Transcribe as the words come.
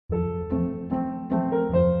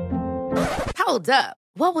Hold up.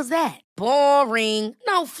 What was that? Boring.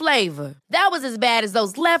 No flavor. That was as bad as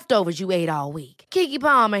those leftovers you ate all week. Keke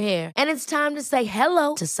Palmer here. And it's time to say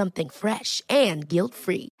hello to something fresh and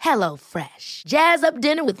guilt-free. Hello Fresh. Jazz up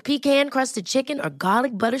dinner with pecan-crusted chicken or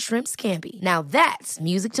garlic butter shrimp scampi. Now that's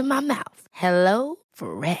music to my mouth. Hello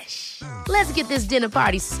Fresh. Let's get this dinner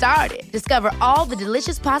party started. Discover all the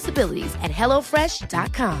delicious possibilities at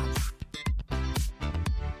hellofresh.com.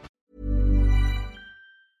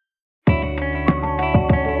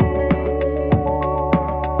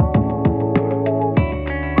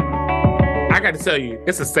 I got to tell you,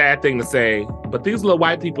 it's a sad thing to say, but these little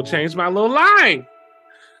white people changed my little line.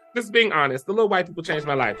 Just being honest, the little white people changed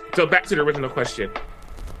my life. So back to the original question.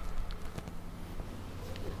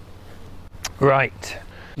 Right,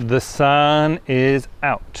 the sun is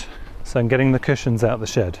out. So I'm getting the cushions out of the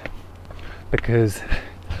shed because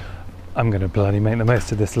I'm going to bloody make the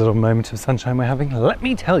most of this little moment of sunshine we're having. Let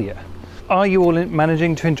me tell you, are you all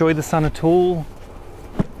managing to enjoy the sun at all?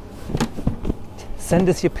 Send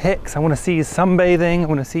us your pics. I want to see you sunbathing. I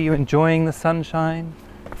want to see you enjoying the sunshine,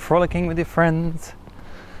 frolicking with your friends.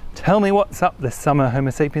 Tell me what's up this summer, Homo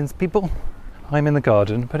sapiens people. I'm in the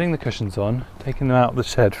garden, putting the cushions on, taking them out of the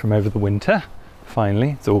shed from over the winter.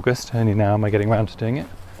 Finally, it's August, only now am I getting around to doing it.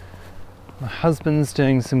 My husband's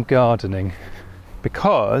doing some gardening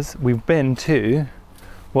because we've been to,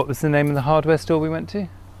 what was the name of the hardware store we went to?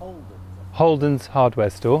 Holden's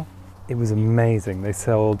hardware store. It was amazing. They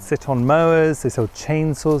sold sit-on mowers, they sold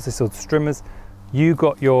chainsaws, they sold trimmers. You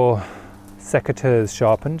got your secateurs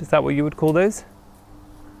sharpened, is that what you would call those?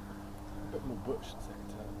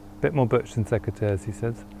 Bit more butch than secateurs, he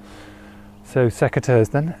says. So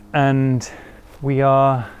secateurs then, and we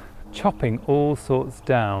are chopping all sorts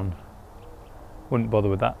down. Wouldn't bother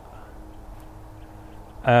with that.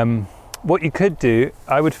 What you could do,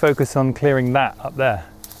 I would focus on clearing that up there.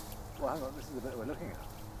 Well, hang on, this is the bit we're looking at.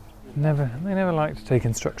 They never like to take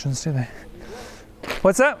instructions, do they?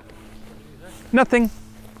 What's that? Nothing.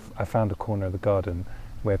 I found a corner of the garden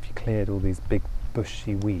where if you cleared all these big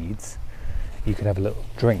bushy weeds, you could have a little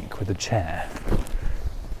drink with a chair.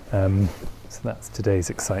 So that's today's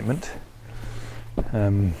excitement.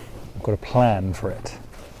 I've got a plan for it,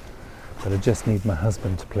 but I just need my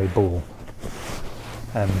husband to play ball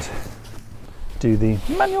and do the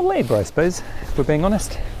manual labour, I suppose, if we're being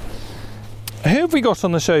honest. Who have we got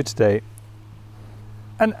on the show today?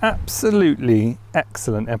 An absolutely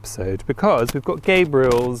excellent episode because we've got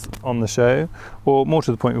Gabriels on the show, or more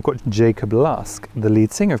to the point, we've got Jacob Lusk, the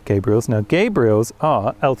lead singer of Gabriels. Now, Gabriels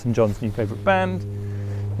are Elton John's new favourite band.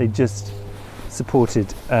 They just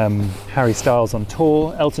supported Harry Styles on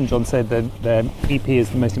tour. Elton John said that their EP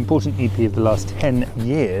is the most important EP of the last 10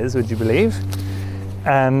 years, would you believe?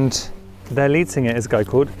 And their lead singer is a guy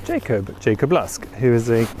called Jacob Lusk, who is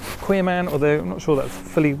a queer man, although I'm not sure that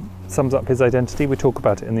fully sums up his identity. We talk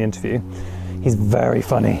about it in the interview. He's very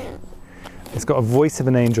funny. He's got a voice of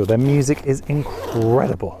an angel. Their music is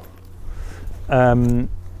incredible. And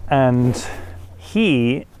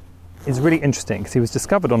he is really interesting because he was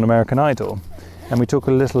discovered on American Idol. And we talk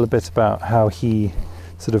a little bit about how he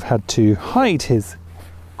sort of had to hide his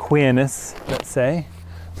queerness, let's say,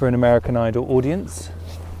 for an American Idol audience.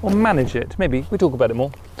 Or manage it, maybe. We talk about it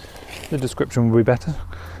more. The description will be better.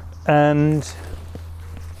 And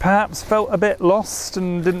perhaps felt a bit lost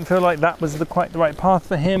and didn't feel like that was quite the right path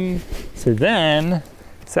for him. So then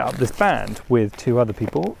set up this band with two other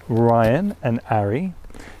people, Ryan and Ari,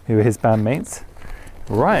 who are his bandmates.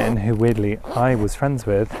 Ryan, who weirdly I was friends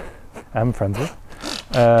with,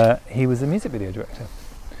 he was a music video director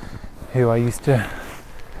who I used to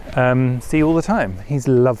see all the time. He's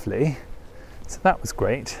lovely. So that was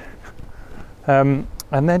great. And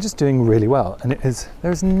they're just doing really well. And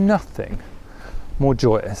there is nothing more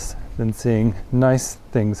joyous than seeing nice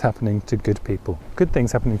things happening to good people. Good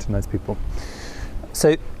things happening to nice people.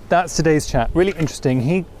 So that's today's chat. Really interesting.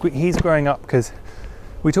 He's growing up, because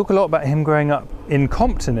we talk a lot about him growing up in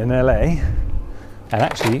Compton in LA. And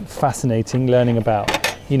actually fascinating learning about,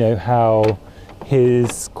 how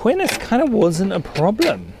his queerness kind of wasn't a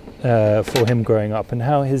problem. For him growing up, and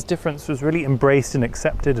how his difference was really embraced and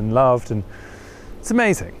accepted and loved, and it's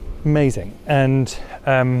amazing. And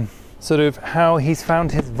sort of how he's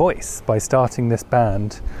found his voice by starting this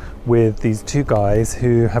band with these two guys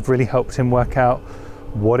who have really helped him work out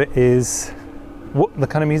what the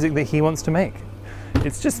kind of music that he wants to make.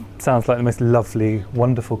 It just sounds like the most lovely,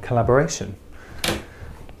 wonderful collaboration.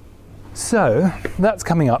 So that's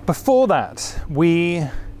coming up. Before that,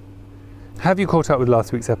 have you caught up with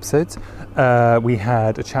last week's episodes? We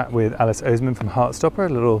had a chat with Alice Oseman from Heartstopper,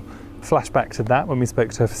 a little flashback to that when we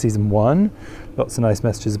spoke to her for season 1. Lots of nice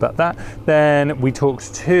messages about that. Then we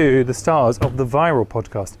talked to the stars of the Viral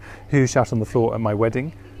podcast who shat on the floor at my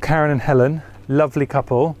wedding. Karen and Helen, lovely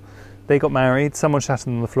couple. They got married. Someone shat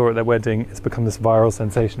on the floor at their wedding. It's become this viral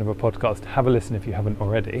sensation of a podcast. Have a listen if you haven't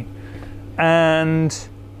already. And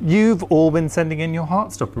you've all been sending in your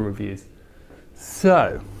Heartstopper reviews.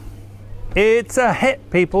 So, it's a hit,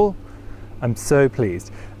 people. I'm so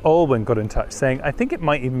pleased. Alwyn got in touch saying, I think it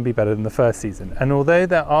might even be better than the first season. And although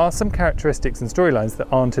there are some characteristics and storylines that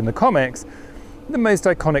aren't in the comics, the most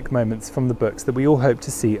iconic moments from the books that we all hope to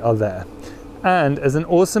see are there. And as an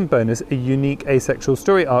awesome bonus, a unique asexual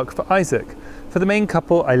story arc for Isaac. For the main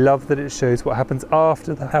couple, I love that it shows what happens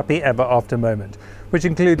after the happy ever after moment, which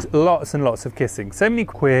includes lots and lots of kissing. So many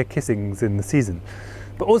queer kissings in the season.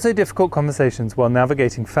 But also difficult conversations while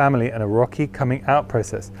navigating family and a rocky coming out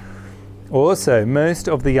process. Also, most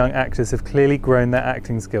of the young actors have clearly grown their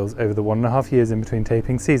acting skills over the 1.5 years in between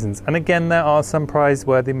taping seasons. And again, there are some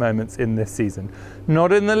prize-worthy moments in this season.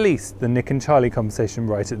 Not in the least the Nick and Charlie conversation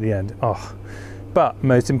right at the end. Oh. But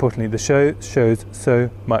most importantly, the show shows so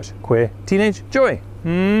much queer teenage joy.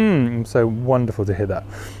 So wonderful to hear that.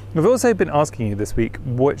 We've also been asking you this week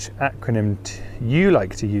which acronym you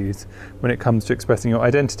like to use when it comes to expressing your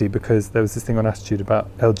identity, because there was this thing on Attitude about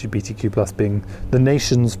LGBTQ plus being the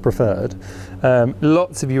nation's preferred.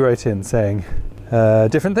 Lots of you wrote in saying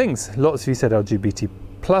different things. Lots of you said LGBT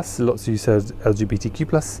plus, lots of you said LGBTQ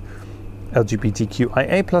plus,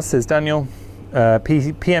 LGBTQIA plus, says Daniel.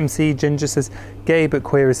 PMC Ginger says gay but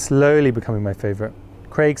queer is slowly becoming my favourite.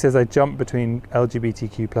 Craig says I jump between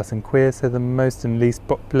LGBTQ plus and queer, so the most and least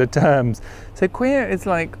popular terms. So queer is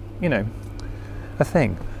like, a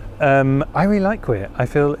thing. I really like queer. I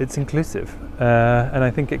feel it's inclusive. And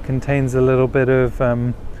I think it contains a little bit of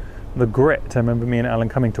the grit. I remember me and Alan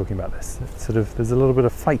Cumming talking about this. It's there's a little bit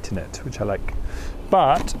of fight in it, which I like.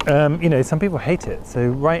 But, some people hate it. So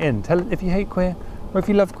write in. Tell if you hate queer or if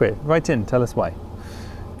you love queer. Write in. Tell us why.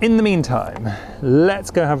 In the meantime, let's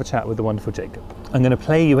go have a chat with the wonderful Jacob. I'm going to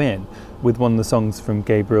play you in with one of the songs from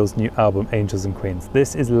Gabriels' new album, Angels and Queens.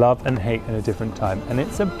 This is Love and Hate in a Different Time, and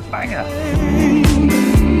it's a banger.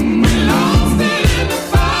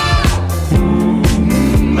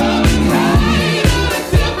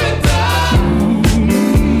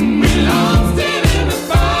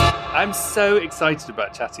 I'm so excited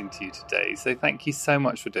about chatting to you today, so thank you so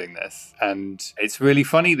much for doing this. And it's really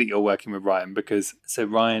funny that you're working with Ryan, because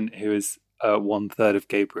Ryan, who is 1/3 of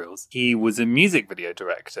Gabriels, he was a music video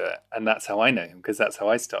director, and that's how I know him, because that's how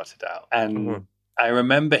I started out. And I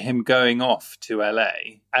remember him going off to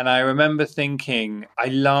LA, and I remember thinking, I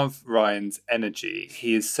love Ryan's energy.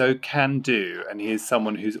 He is so can-do, and he is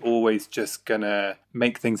someone who's always just gonna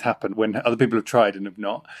make things happen when other people have tried and have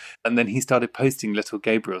not. And then he started posting little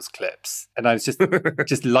Gabriel's clips, and I was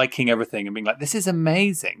just liking everything and being like, this is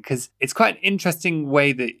amazing, because it's quite an interesting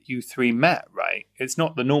way that you three met, right? It's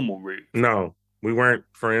not the normal route. No. We weren't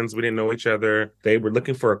friends. We didn't know each other. They were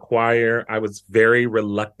looking for a choir. I was very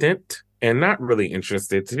reluctant and not really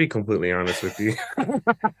interested, to be completely honest with you.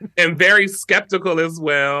 And very skeptical as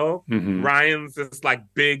well. Mm-hmm. Ryan's this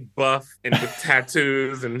big buff and with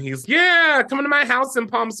tattoos, and he's, coming to my house in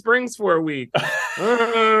Palm Springs for a week.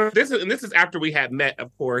 This is after we had met,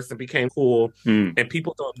 of course, and became cool. And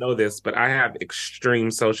people don't know this, but I have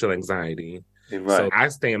extreme social anxiety. Right. So I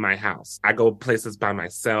stay in my house. I go places by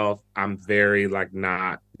myself. I'm very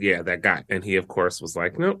not, that guy. And he, of course, was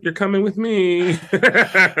like, nope, you're coming with me.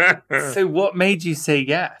 So what made you say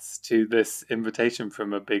yes to this invitation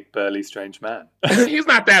from a big, burly, strange man? He's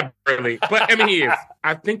not that burly, but he is.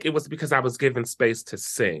 I think it was because I was given space to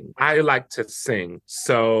sing. I like to sing.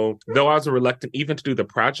 So though I was reluctant even to do the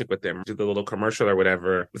project with them, do the little commercial or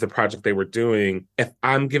whatever with the project they were doing, if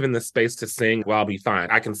I'm given the space to sing, well, I'll be fine.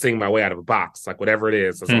 I can sing my way out of a box, whatever it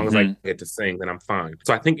is. As long as I get to sing, then I'm fine.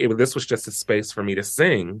 So I think this was just a space for me to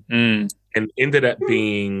sing, and ended up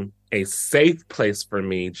being a safe place for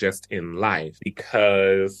me just in life,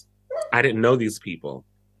 because I didn't know these people.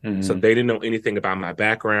 So they didn't know anything about my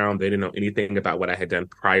background. They didn't know anything about what I had done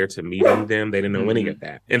prior to meeting them. They didn't know any of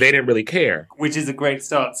that. And they didn't really care. Which is a great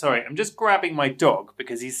start. Sorry, I'm just grabbing my dog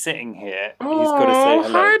because he's sitting here. He's got to say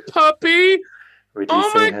hello. Hi, puppy.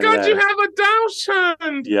 Oh my hello? God, you have a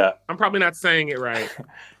Dachshund. Yeah. I'm probably not saying it right. Do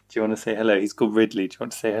you want to say hello? He's called Ridley. Do you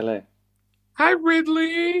want to say hello? Hi,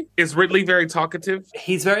 Ridley. Is Ridley very talkative?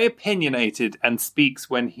 He's very opinionated and speaks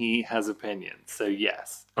when he has opinions. So,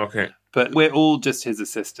 yes. Okay. But we're all just his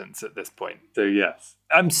assistants at this point. So, yes.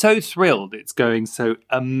 I'm so thrilled it's going so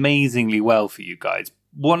amazingly well for you guys.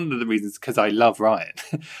 one of the reasons because I love Ryan.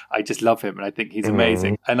 I just love him and I think he's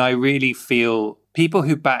amazing. And I really feel people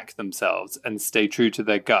who back themselves and stay true to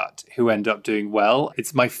their gut, who end up doing well,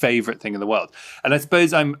 it's my favorite thing in the world. And I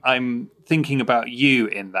suppose I'm thinking about you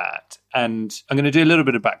in that. And I'm going to do a little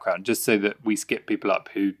bit of background just so that we skip people up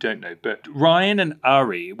who don't know. But Ryan and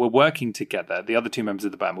Ari were working together. The other two members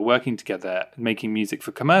of the band were working together, making music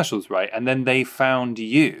for commercials, right? And then they found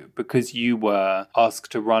you because you were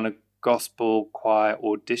asked to run a gospel choir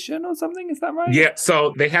audition or something. Is that right? Yeah.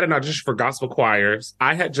 So they had an audition for gospel choirs.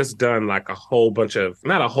 I had just done like a whole bunch of,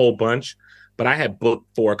 not a whole bunch, but I had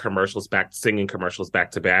booked 4 singing commercials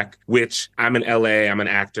back to back, which I'm in LA, I'm an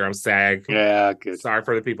actor, I'm SAG. Yeah, good. Sorry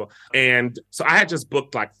for the people. And so I had just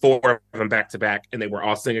booked like 4 of them back to back, and they were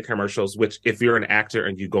all singing commercials, which if you're an actor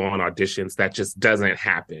and you go on auditions, that just doesn't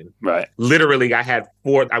happen. Right. Literally, I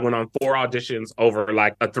went on 4 auditions over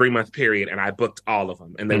like a 3-month period, and I booked all of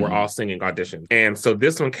them, and they were all singing auditions. And so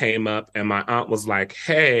this one came up, and my aunt was like,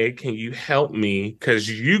 hey, can you help me? Because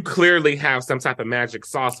you clearly have some type of magic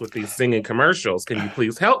sauce with these singing commercials. Can you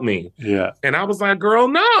please help me? Yeah. And I was like, girl,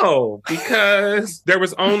 no, because there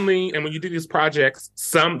was only, and when you do these projects,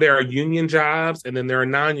 there are union jobs and then there are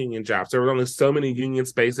non-union jobs. There were only so many union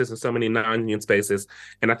spaces and so many non-union spaces.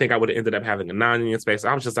 And I think I would have ended up having a non-union space.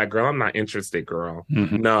 I was just like, girl, I'm not interested, girl.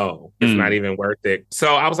 No, it's not even worth it.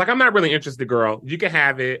 So I was like, I'm not really interested, girl. You can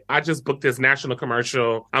have it. I just booked this national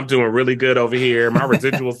commercial. I'm doing really good over here. My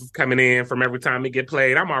residuals is coming in from every time it get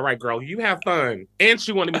played. I'm all right, girl. You have fun. And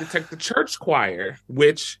she wanted me to take the church choir,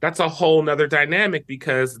 which that's a whole nother dynamic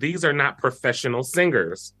because these are not professional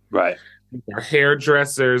singers. Right. These are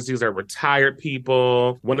hairdressers. These are retired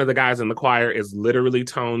people. One of the guys in the choir is literally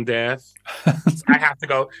tone deaf. So I have to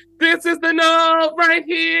go, this is the note right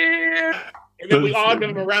here. And then we all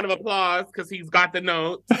give him a round of applause because he's got the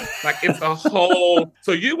note. Like it's a whole.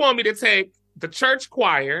 So you want me to take the church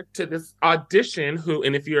choir to this audition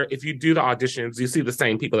and if you do the auditions, you see the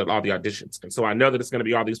same people at all the auditions. And so I know that it's going to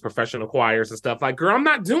be all these professional choirs and stuff. Like, girl, I'm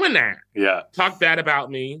not doing that. Yeah. Talk bad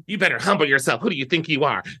about me. You better humble yourself. Who do you think you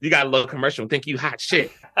are? You got a little commercial and think you hot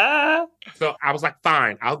shit. So I was like,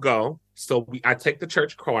 fine, I'll go. So I take the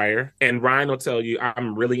church choir, and Ryan will tell you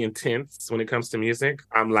I'm really intense when it comes to music.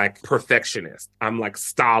 I'm like perfectionist. I'm like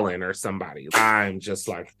Stalin or somebody. I'm just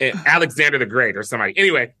like Alexander the Great or somebody.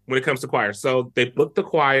 Anyway, when it comes to choir. So they book the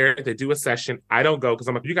choir. They do a session. I don't go because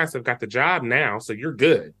I'm like, you guys have got the job now, so you're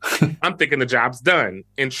good. I'm thinking the job's done.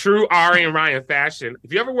 In true Ari and Ryan fashion,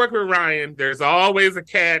 if you ever work with Ryan, there's always a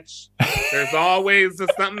catch. There's always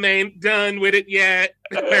something ain't done with it yet.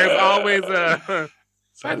 There's always a...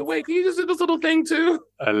 By the way, can you just do this little thing too?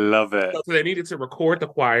 I love it. So they needed to record the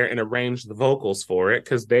choir and arrange the vocals for it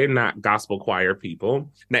because they're not gospel choir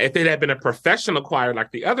people. Now, if it had been a professional choir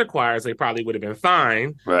like the other choirs, they probably would have been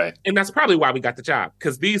fine. Right. And that's probably why we got the job.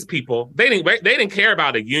 Because these people, they didn't care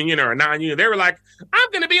about a union or a non-union. They were like,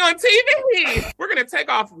 I'm going to be on TV. We're going to take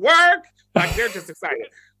off work. Like, they're just excited.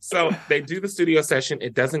 So they do the studio session.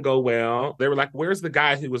 It doesn't go well. They were like, where's the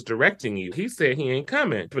guy who was directing you? He said he ain't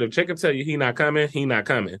coming. But if Jacob tell you he not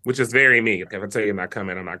coming, which is very me. If I tell you I'm not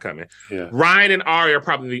coming, I'm not coming. Yeah. Ryan and Ari are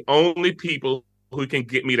probably the only people who can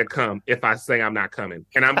get me to come if I say I'm not coming.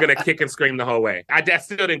 And I'm going to kick and scream the whole way. I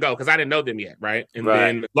still didn't go because I didn't know them yet, right? And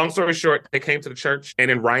then, long story short, they came to the church,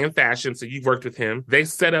 and in Ryan fashion, so you've worked with him, they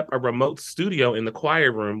set up a remote studio in the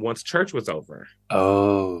choir room once church was over.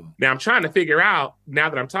 Oh. Now I'm trying to figure out, now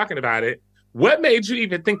that I'm talking about it, what made you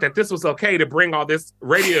even think that this was okay to bring all this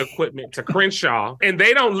radio equipment to Crenshaw? And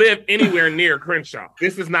they don't live anywhere near Crenshaw.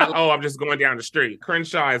 This is not, I'm just going down the street.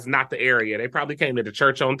 Crenshaw is not the area. They probably came to the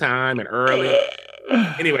church on time and early.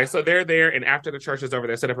 Anyway, so they're there, and after the church is over,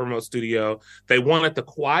 they set up a remote studio. They wanted the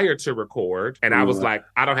choir to record, and I was like,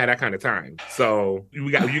 I don't have that kind of time. So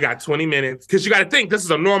you got 20 minutes, because you got to think this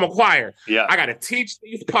is a normal choir. Yeah, I got to teach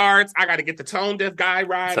these parts. I got to get the tone deaf guy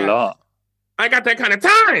right. It's a lot. I got that kind of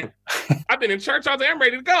time. I've been in church all day. I'm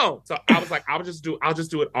ready to go. So I was like, I'll just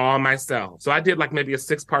do it all myself. So I did like maybe a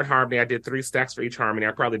 6-part harmony. I did 3 stacks for each harmony.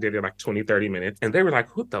 I probably did it like 20, 30 minutes. And they were like,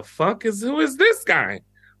 who is this guy?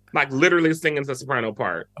 Like literally singing the soprano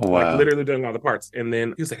part. Wow. Like literally doing all the parts. And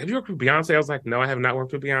then he was like, have you worked with Beyonce? I was like, no, I have not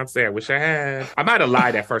worked with Beyonce. I wish I had. I might have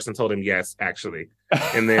lied at first and told him yes, actually.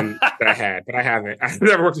 And then that I had, but I haven't. I've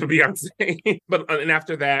never worked with Beyonce. And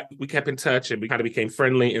after that, we kept in touch and we kind of became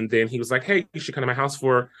friendly. And then he was like, hey, you should come to my house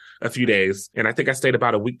for a few days. And I think I stayed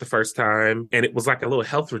about a week the first time. And it was like a little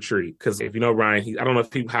health retreat. Because if you know Ryan, I don't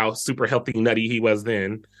know how super healthy nutty he was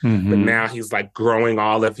then. Mm-hmm. But now he's like growing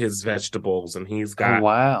all of his vegetables. And he's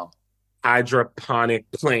got hydroponic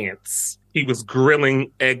plants. He was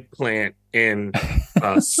grilling eggplant and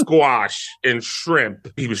squash and shrimp.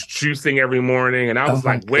 He was juicing every morning. And I was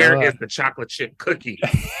like, where is the chocolate chip cookie?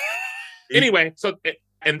 Anyway, so...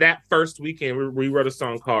 And that first weekend, we wrote a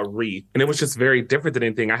song called Reef. And it was just very different than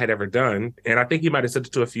anything I had ever done. And I think he might have sent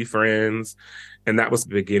it to a few friends. And that was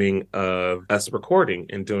the beginning of us recording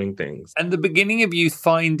and doing things. And the beginning of you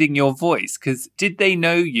finding your voice, because did they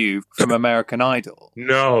know you from American Idol?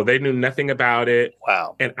 No, they knew nothing about it.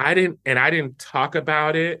 Wow. And I didn't talk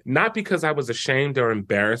about it, not because I was ashamed or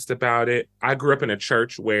embarrassed about it. I grew up in a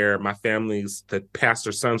church where the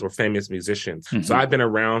pastor's sons were famous musicians. Mm-hmm. So I've been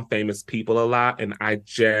around famous people a lot. And I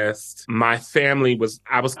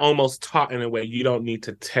was almost taught in a way, you don't need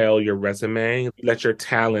to tell your resume. Let your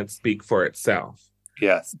talent speak for itself.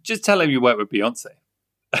 Yes. Just tell him you work with Beyonce.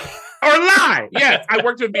 Or lie. Yes, I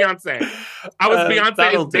worked with Beyonce. I was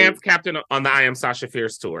Beyonce's dance captain on the I Am Sasha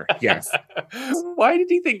Fierce tour. Yes. Why did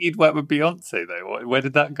he think you'd work with Beyonce, though? Where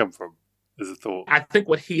did that come from as a thought? I think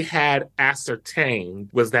what he had ascertained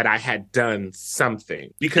was that I had done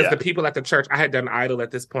something. Because the people at the church, I had done Idol at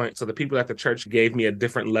this point, so the people at the church gave me a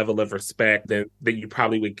different level of respect than you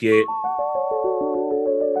probably would get.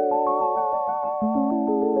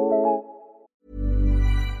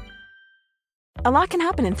 A lot can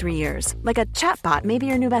happen in 3 years, like a chatbot may be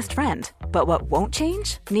your new best friend. But what won't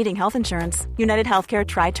change? Needing health insurance. United Healthcare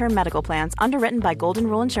Tri-Term Medical Plans, underwritten by Golden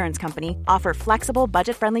Rule Insurance Company, offer flexible,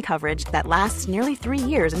 budget-friendly coverage that lasts nearly 3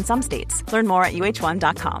 years in some states. Learn more at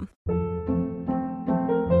uh1.com.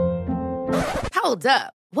 Hold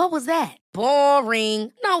up. What was that?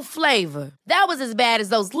 Boring. No flavor. That was as bad as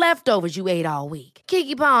those leftovers you ate all week.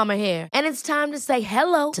 Keke Palmer here. And it's time to say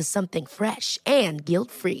hello to something fresh and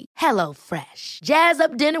guilt-free. Hello Fresh. Jazz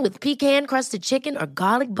up dinner with pecan-crusted chicken or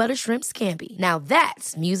garlic butter shrimp scampi. Now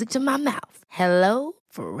that's music to my mouth. Hello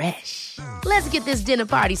Fresh. Let's get this dinner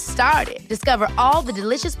party started. Discover all the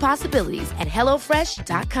delicious possibilities at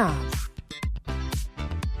hellofresh.com.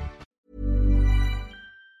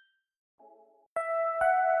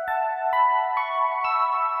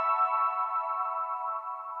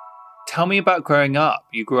 Tell me about growing up.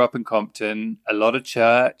 You grew up in Compton, a lot of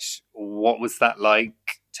church. What was that like?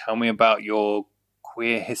 Tell me about your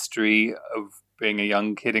queer history of being a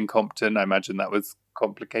young kid in Compton. I imagine that was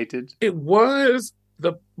complicated. It was.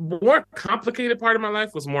 The more complicated part of my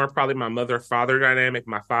life was more probably my mother-father dynamic.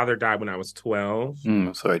 My father died when I was 12.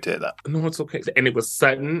 I'm sorry to hear that. No, it's okay. And it was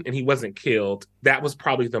sudden, and he wasn't killed. That was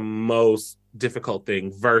probably the most difficult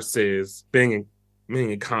thing versus being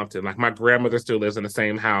in Compton. Like, my grandmother still lives in the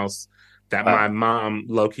same house that my mom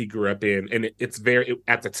low-key grew up in. And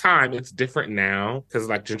at the time, it's different now because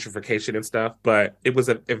like gentrification and stuff, but it was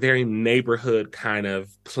a very neighborhood kind of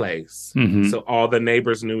place. Mm-hmm. So all the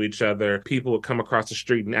neighbors knew each other. People would come across the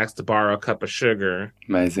street and ask to borrow a cup of sugar.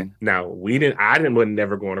 Amazing. Now, wasn't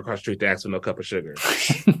never going across the street to ask for no cup of sugar.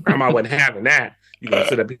 Grandma wasn't having that. You gonna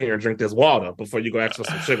sit up here and drink this water before you go ask for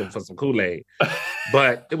some sugar for some Kool-Aid.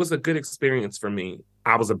 But it was a good experience for me.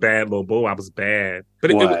 I was a bad little boy. I was bad.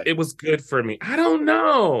 But it was good for me. I don't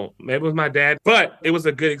know. Maybe it was my dad. But it was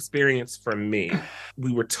a good experience for me.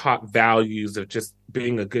 We were taught values of just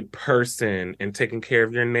being a good person and taking care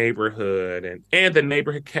of your neighborhood. And the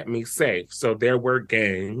neighborhood kept me safe. So there were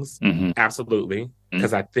gangs. Mm-hmm. Absolutely.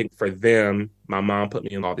 Because I think for them, my mom put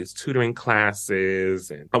me in all these tutoring classes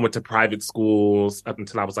and I went to private schools up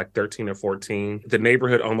until I was like 13 or 14. The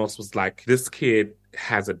neighborhood almost was like, this kid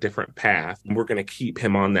has a different path and we're going to keep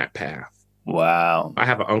him on that path. Wow. I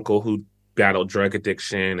have an uncle who battled drug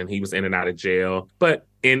addiction and he was in and out of jail. But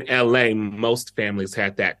in LA, most families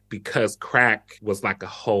had that because crack was like a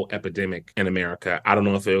whole epidemic in America. I don't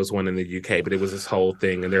know if it was one in the UK, but it was this whole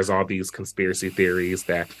thing. And there's all these conspiracy theories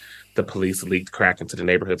that the police leaked crack into the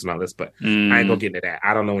neighborhoods and all this, but I ain't gonna get into that.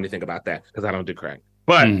 I don't know anything about that because I don't do crack.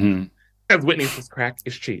 But as Whitney says, crack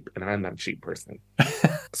is cheap, and I'm not a cheap person.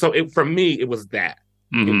 So for me, it was that.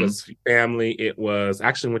 Mm-hmm. It was family. It was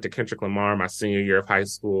actually went to Kendrick Lamar my senior year of high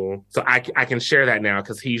school. So I can share that now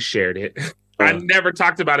because he shared it. I never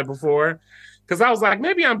talked about it before because I was like,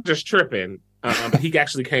 maybe I'm just tripping. But he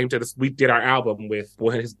actually came to this. We did our album with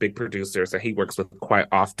one of his big producers that he works with quite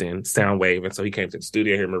often, Soundwave. And so he came to the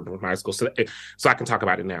studio here in high school. So I can talk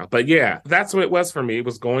about it now. But yeah, that's what it was for me. It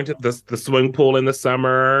was going to the swimming pool in the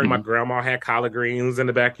summer. Mm-hmm. My grandma had collard greens in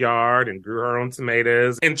the backyard and grew her own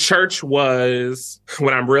tomatoes. And church was,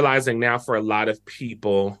 what I'm realizing now for a lot of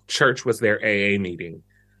people, church was their AA meeting.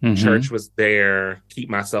 Mm-hmm. Church was there, keep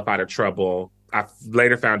myself out of trouble. I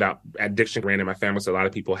later found out addiction ran in my family, so a lot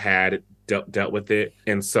of people had dealt with it.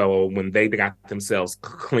 And so when they got themselves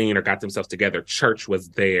clean or got themselves together, church was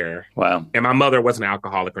there. Wow. And my mother wasn't an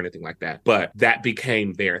alcoholic or anything like that, but that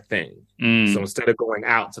became their thing. So instead of going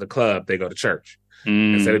out to the club, they go to church.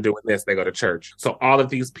 Instead of doing this, they go to church. So all of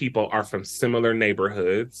these people are from similar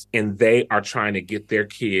neighborhoods and they are trying to get their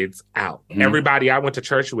kids out. Everybody I went to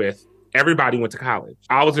church with, everybody went to college.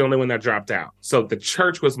 I was the only one that dropped out. So the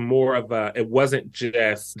church was more of it wasn't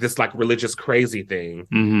just this like religious crazy thing.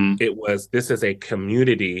 It was, this is a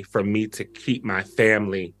community for me to keep my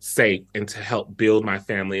family safe and to help build my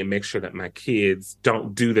family and make sure that my kids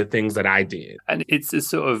don't do the things that I did. And it's a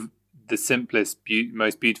sort of the simplest,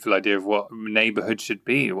 most beautiful idea of what neighborhood should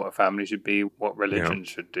be, what a family should be, what religion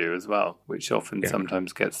should do as well, which often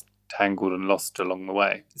sometimes gets tangled and lost along the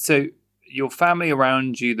way. So your family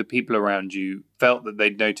around you, the people around you, felt that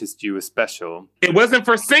they'd noticed you were special. It wasn't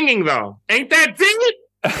for singing, though. Ain't that deep?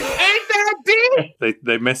 Ain't that deep?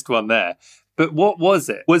 They missed one there. But what was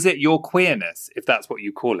it? Was it your queerness, if that's what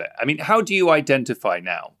you call it? I mean, how do you identify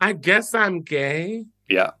now? I guess I'm gay.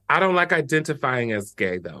 Yeah. I don't like identifying as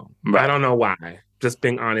gay, though. Right. I don't know why. Just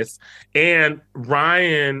being honest. And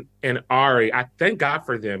Ryan and Ari, I thank God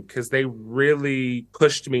for them because they really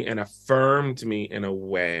pushed me and affirmed me in a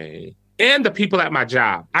way. And the people at my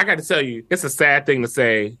job. I got to tell you, it's a sad thing to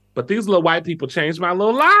say, but these little white people changed my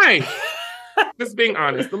little life. Just being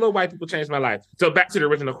honest, the little white people changed my life. So back to the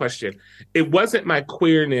original question. It wasn't my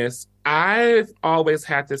queerness. I've always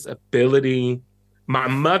had this ability. My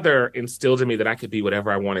mother instilled in me that I could be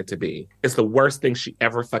whatever I wanted to be. It's the worst thing she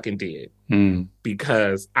ever fucking did.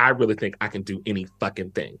 Because I really think I can do any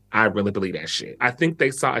fucking thing. I really believe that shit. I think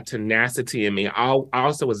they saw a tenacity in me. I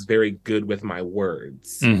also was very good with my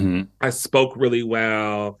words. I spoke really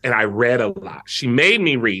well and I read a lot. She made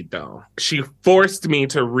me read, though. She forced me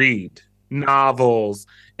to read novels,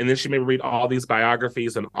 and then she made me read all these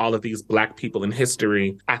biographies and all of these Black people in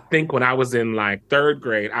history. I think when I was in like 3rd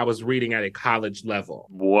grade, I was reading at a college level.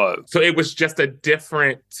 Whoa. So it was just a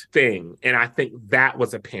different thing. And I think that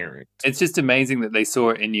was apparent. It's just amazing that they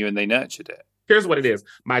saw it in you and they nurtured it. Here's what it is.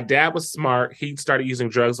 My dad was smart. He started using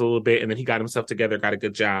drugs a little bit, and then he got himself together, got a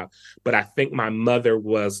good job. But I think my mother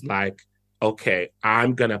was like, okay,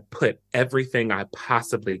 I'm going to put everything I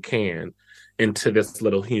possibly can into this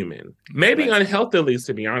little human. Maybe unhealthily,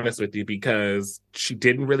 to be honest with you, because she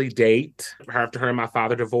didn't really date. After her and my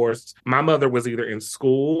father divorced, my mother was either in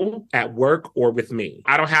school, at work, or with me.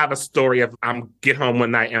 I don't have a story of I'm get home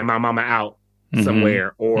one night and my mama out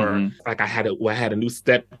somewhere, or like I had a new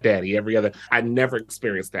stepdaddy every other. I never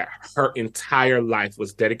experienced that. Her entire life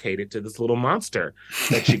was dedicated to this little monster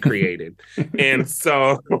that she created. And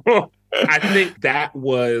so I think that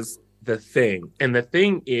was the thing. And the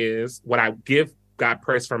thing is, what I give God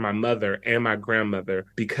praise for my mother and my grandmother,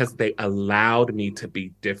 because they allowed me to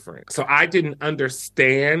be different. So I didn't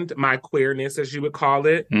understand my queerness, as you would call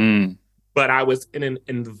it. But I was in an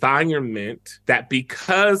environment that,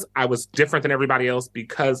 because I was different than everybody else,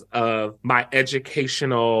 because of my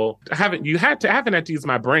educational, I haven't had to use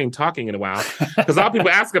my brain talking in a while, because all people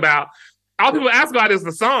ask about is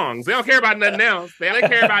the songs. They don't care about nothing else. They only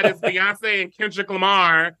care about is Beyonce and Kendrick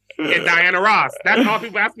Lamar and Diana Ross. That's all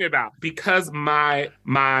people ask me about. Because my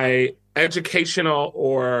educational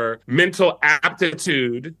or mental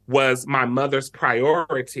aptitude was my mother's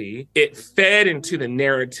priority, it fed into the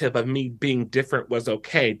narrative of me being different was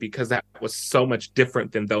okay, because that was so much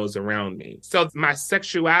different than those around me. So my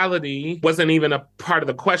sexuality wasn't even a part of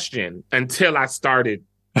the question until I started.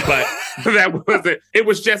 But that wasn't, it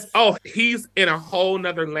was just, oh, he's in a whole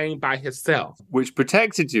nother lane by himself. Which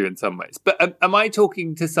protected you in some ways. But am I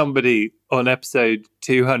talking to somebody on episode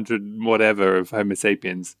 200 whatever of Homo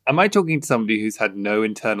sapiens? Am I talking to somebody who's had no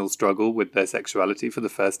internal struggle with their sexuality for the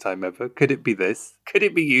first time ever? Could it be this? Could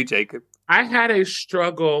it be you, Jacob? I had a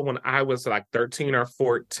struggle when I was like 13 or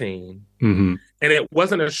 14. And it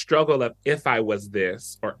wasn't a struggle of if I was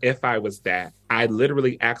this or if I was that. I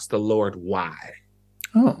literally asked the Lord why.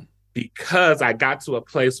 Oh. Because I got to a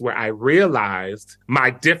place where I realized my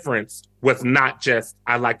difference was not just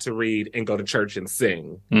I like to read and go to church and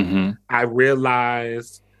sing. I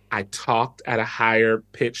realized I talked at a higher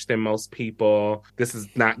pitch than most people. This is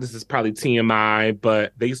probably TMI,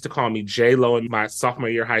 but they used to call me J-Lo in my sophomore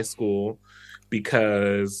year of high school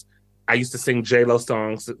because I used to sing J-Lo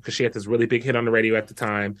songs because she had this really big hit on the radio at the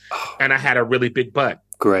time. And I had a really big butt.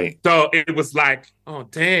 Great. So it was like, oh,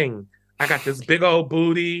 dang. I got this big old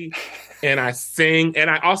booty and I sing, and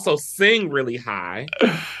I also sing really high.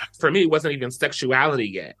 For me, it wasn't even sexuality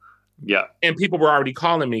yet. Yeah. And people were already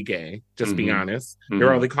calling me gay, just be honest. They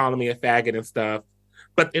were only calling me a faggot and stuff.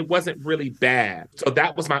 But it wasn't really bad. So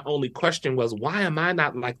that was my only question was, why am I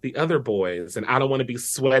not like the other boys? And I don't want to be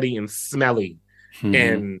sweaty and smelly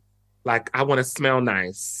and Like, I want to smell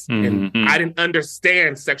nice. Mm-hmm. And I didn't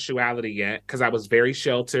understand sexuality yet because I was very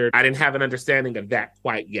sheltered. I didn't have an understanding of that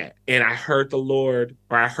quite yet. And I heard the Lord,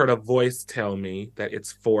 or I heard a voice tell me that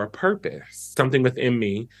it's for a purpose, something within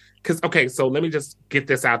me. Because, okay, so let me just get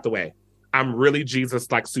this out the way. I'm really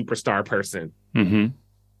Jesus, like, superstar person. Mm-hmm.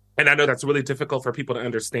 And I know that's really difficult for people to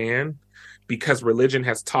understand because religion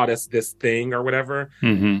has taught us this thing or whatever.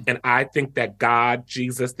 Mm-hmm. And I think that God,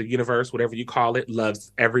 Jesus, the universe, whatever you call it,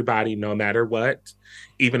 loves everybody no matter what.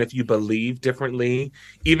 Even if you believe differently,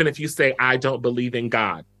 even if you say, I don't believe in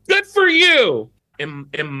God. Good for you.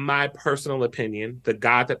 In my personal opinion, the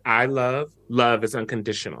God that I love is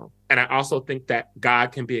unconditional. And I also think that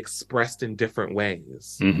God can be expressed in different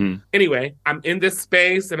ways. Mm-hmm. Anyway, I'm in this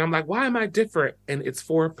space and I'm like, why am I different? And it's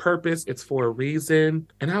for a purpose. It's for a reason.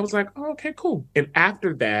 And I was like, oh, okay, cool. And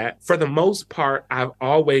after that, for the most part, I've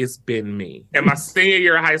always been me. In my senior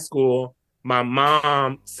year of high school, my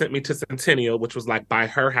mom sent me to Centennial, which was like by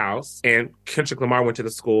her house, and Kendrick Lamar went to the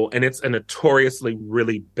school, and it's a notoriously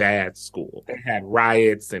really bad school. They had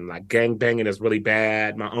riots and like gangbanging is really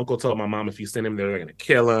bad. My uncle told my mom if you send him there, they're going to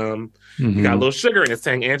kill him. Mm-hmm. He got a little sugar in it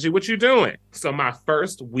saying, Angie, what you doing? So my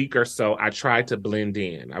first week or so, I tried to blend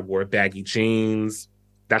in. I wore baggy jeans.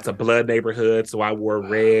 That's a blood neighborhood, so I wore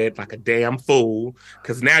red like a damn fool,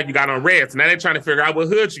 because now you got on red, so now they're trying to figure out what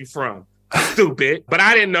hood you from. Stupid. But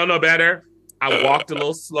I didn't know no better. I walked a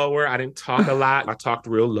little slower. I didn't talk a lot. I talked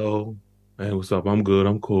real low. Hey, what's up? I'm good.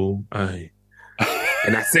 I'm cool. Hey.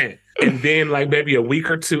 And that's it. And then, like, maybe a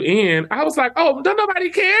week or two in, I was like, oh, don't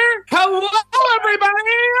nobody care? Hello, everybody.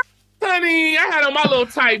 Honey, I had on my little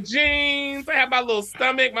tight jeans. I had my little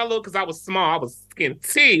stomach, because I was small. I was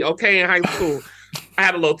skinny, okay, in high school. I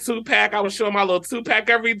had a little 2-pack. I was showing my little 2-pack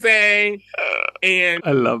every day. And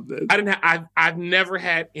I love this. I've never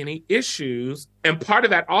had any issues. And part of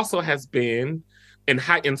that also has been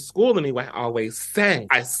in school anyway, I always sang.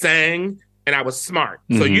 I sang and I was smart.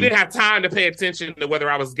 Mm-hmm. So you didn't have time to pay attention to whether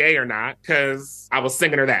I was gay or not because I was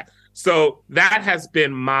singing or that. So that has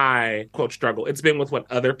been my, quote, struggle. It's been with what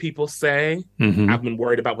other people say. Mm-hmm. I've been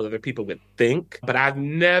worried about what other people would think. But I've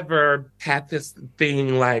never had this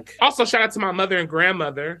thing like... Also, shout out to my mother and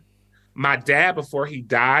grandmother. My dad, before he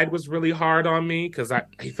died, was really hard on me because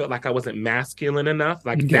he felt like I wasn't masculine enough.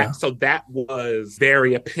 That. So that was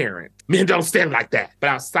very apparent. Men don't stand like that. But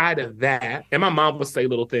outside of that, and my mom would say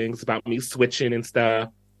little things about me switching and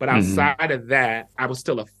stuff. But outside of that, I was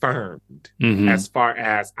still affirmed as far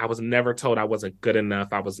as I was never told I wasn't good enough.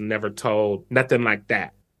 I was never told nothing like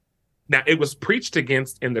that. Now, it was preached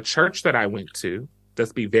against in the church that I went to.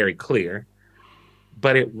 Let's be very clear.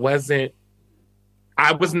 But it wasn't,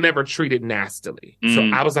 I was never treated nastily. So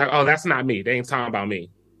I was like, oh, that's not me. They ain't talking about me.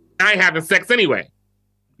 I ain't having sex anyway.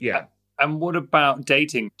 Yeah. And what about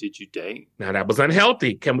dating? Did you date? Now, that was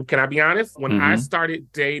unhealthy. Can I be honest? When I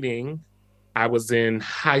started dating, I was in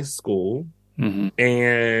high school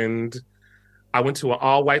and I went to an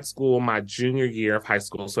all-white school my junior year of high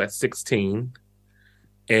school, so at 16,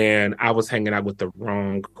 and I was hanging out with the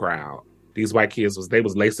wrong crowd. These white kids was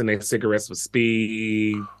lacing their cigarettes with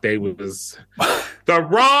speed. They was the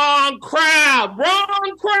wrong crowd.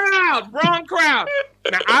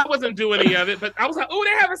 Now, I wasn't doing any of it, but I was like, oh,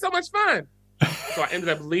 they're having so much fun. So I ended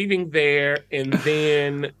up leaving there, and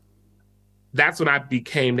then that's when I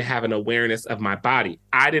became to have an awareness of my body.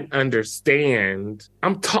 I didn't understand. I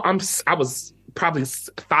was probably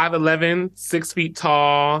 5'11", 6 feet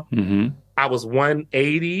tall. I was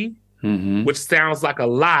 180, which sounds like a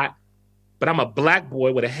lot, but I'm a black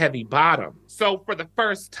boy with a heavy bottom. So for the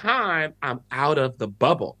first time, I'm out of the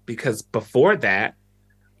bubble because before that,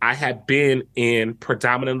 I had been in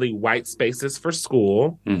predominantly white spaces for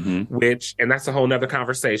school, and that's a whole nother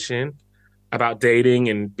conversation about dating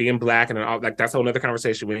and being black and all, like, that's a whole nother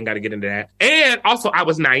conversation. We ain't got to get into that. And also, I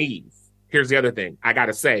was naive. Here's the other thing I got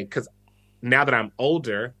to say, because now that I'm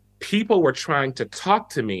older, people were trying to talk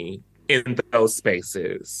to me in those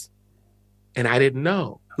spaces. And I didn't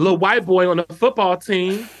know. Little white boy on the football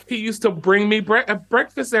team, he used to bring me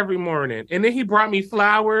breakfast every morning. And then he brought me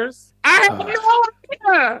flowers. I had no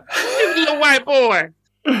idea. This little white boy.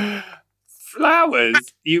 Flowers?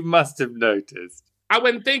 You must have noticed. I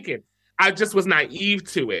wasn't thinking. I just was naive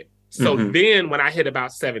to it. So then when I hit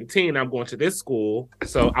about 17, I'm going to this school.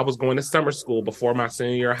 So I was going to summer school before my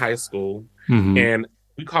senior year of high school. And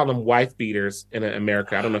we call them wife beaters in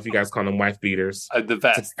America. I don't know if you guys call them wife beaters. The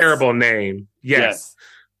vests. It's a terrible name. Yes.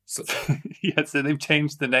 So they've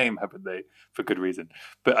changed the name, haven't they? For good reason.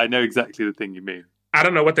 But I know exactly the thing you mean. I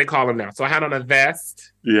don't know what they call them now. So I had on a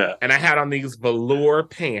vest. Yeah. And I had on these velour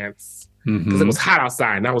pants because it was hot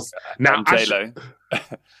outside. And I was... J-Lo.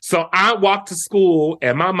 So I walked to school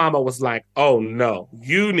and my mama was like, oh no,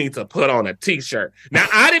 you need to put on a t-shirt. Now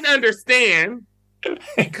I didn't understand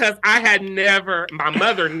because my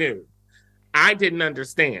mother knew. I didn't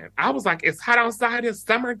understand. I was like, it's hot outside, it's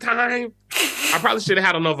summertime. I probably should have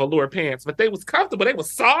had on no velour pants, but they was comfortable. They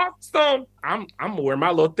was soft. So I'm gonna wear my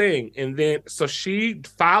little thing. And then, so she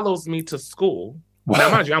follows me to school. Wow.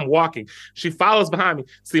 Now, mind you, I'm walking. She follows behind me.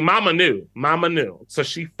 See, Mama knew. So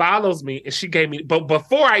she follows me and she gave me, but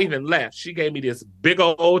before I even left, she gave me this big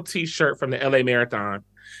old t-shirt from the LA Marathon.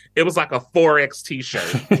 It was like a 4X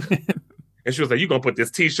t-shirt. And she was like, you gonna put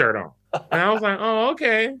this t-shirt on. And I was like, oh,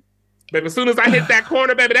 okay. But as soon as I hit that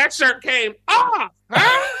corner, baby, that shirt came off.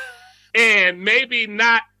 Huh? And maybe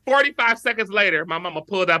not 45 seconds later, my mama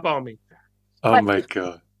pulled up on me. Oh, my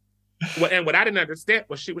God. And what I didn't understand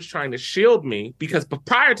was she was trying to shield me because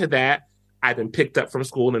prior to that, I'd been picked up from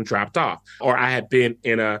school and dropped off. Or I had been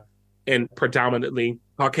in predominantly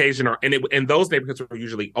Caucasian, and those neighborhoods were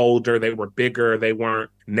usually older. They were bigger. They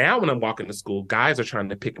weren't. Now when I'm walking to school, guys are trying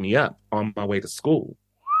to pick me up on my way to school.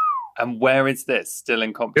 And where is this? Still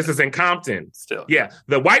in Compton? This is in Compton. Still. Yeah.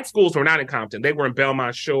 The white schools were not in Compton. They were in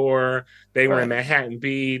Belmont Shore. They were in Manhattan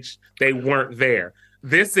Beach. They weren't there.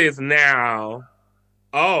 This is now,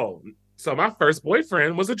 so my first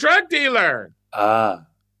boyfriend was a drug dealer. And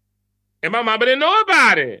my mama didn't know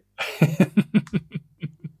about it.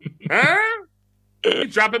 Huh?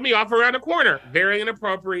 He's dropping me off around the corner. Very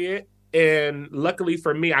inappropriate. And luckily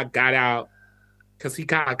for me, I got out because he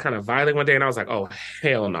got kind of violent one day, and I was like, oh,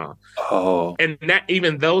 hell no. Oh. And that,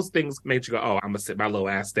 even those things made you go, oh, I'm going to sit my little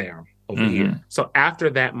ass down over here. So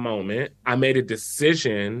after that moment, I made a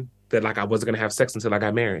decision that, like, I wasn't going to have sex until I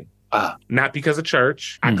got married. Not because of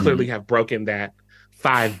church. I clearly have broken that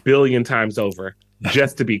 5 billion times over,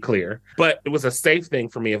 just to be clear. But it was a safe thing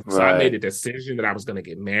for me. So I made a decision that I was going to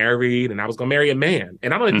get married, and I was going to marry a man.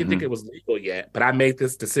 And I don't even think it was legal yet, but I made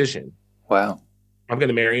this decision. Wow. I'm going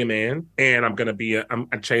to marry a man, and I'm going to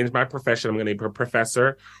I changed my profession. I'm going to be a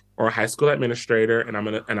professor or a high school administrator, and I'm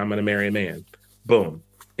going to marry a man. Boom.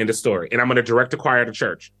 End of story. And I'm going to direct a choir at a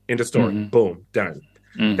church. End of story. Boom. Done.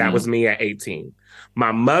 That was me at 18.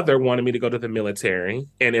 My mother wanted me to go to the military.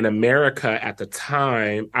 And in America at the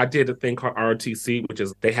time, I did a thing called ROTC, which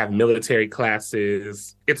is they have military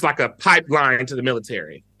classes. It's like a pipeline to the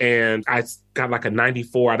military. And I got like a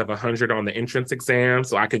 94 out of 100 on the entrance exam.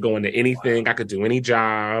 So I could go into anything. I could do any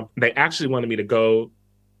job. They actually wanted me to go.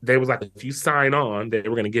 They was like, if you sign on, they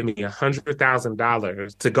were going to give me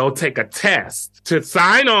 $100,000 to go take a test, to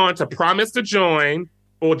sign on, to promise to join.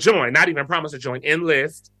 Or join, not even promise to join,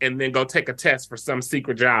 enlist, and then go take a test for some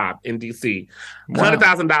secret job in D.C. Wow.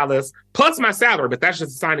 $100,000 plus my salary, but that's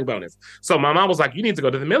just a signing bonus. So my mom was like, you need to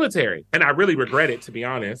go to the military. And I really regret it, to be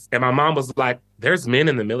honest. And my mom was like, there's men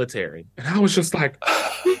in the military. And I was just like,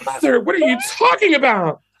 Mother, what are you talking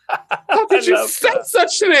about? How could you say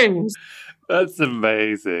such things? That's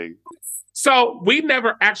amazing. So we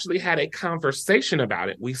never actually had a conversation about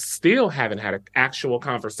it. We still haven't had an actual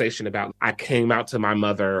conversation about I came out to my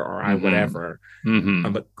mother or I whatever.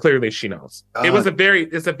 But clearly she knows. It's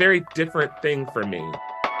a very different thing for me.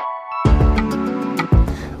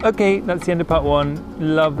 Okay, that's the end of part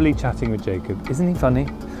 1. Lovely chatting with Jacob. Isn't he funny?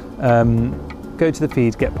 Go to the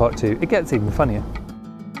feed, get part 2. It gets even funnier.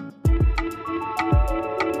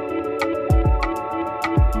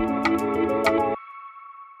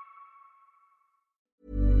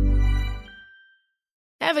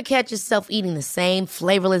 Ever catch yourself eating the same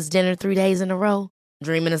flavorless dinner 3 days in a row?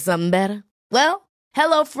 Dreaming of something better? Well,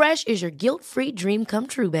 HelloFresh is your guilt-free dream come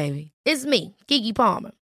true, baby. It's me, Keke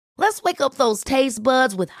Palmer. Let's wake up those taste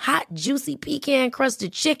buds with hot, juicy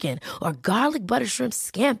pecan-crusted chicken or garlic butter shrimp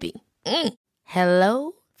scampi.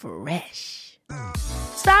 Hello Fresh.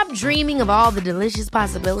 Stop dreaming of all the delicious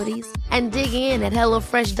possibilities and dig in at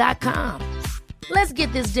HelloFresh.com. Let's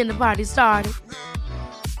get this dinner party started.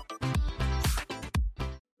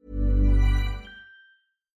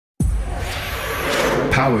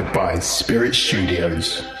 Powered by Spirit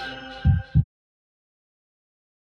Studios.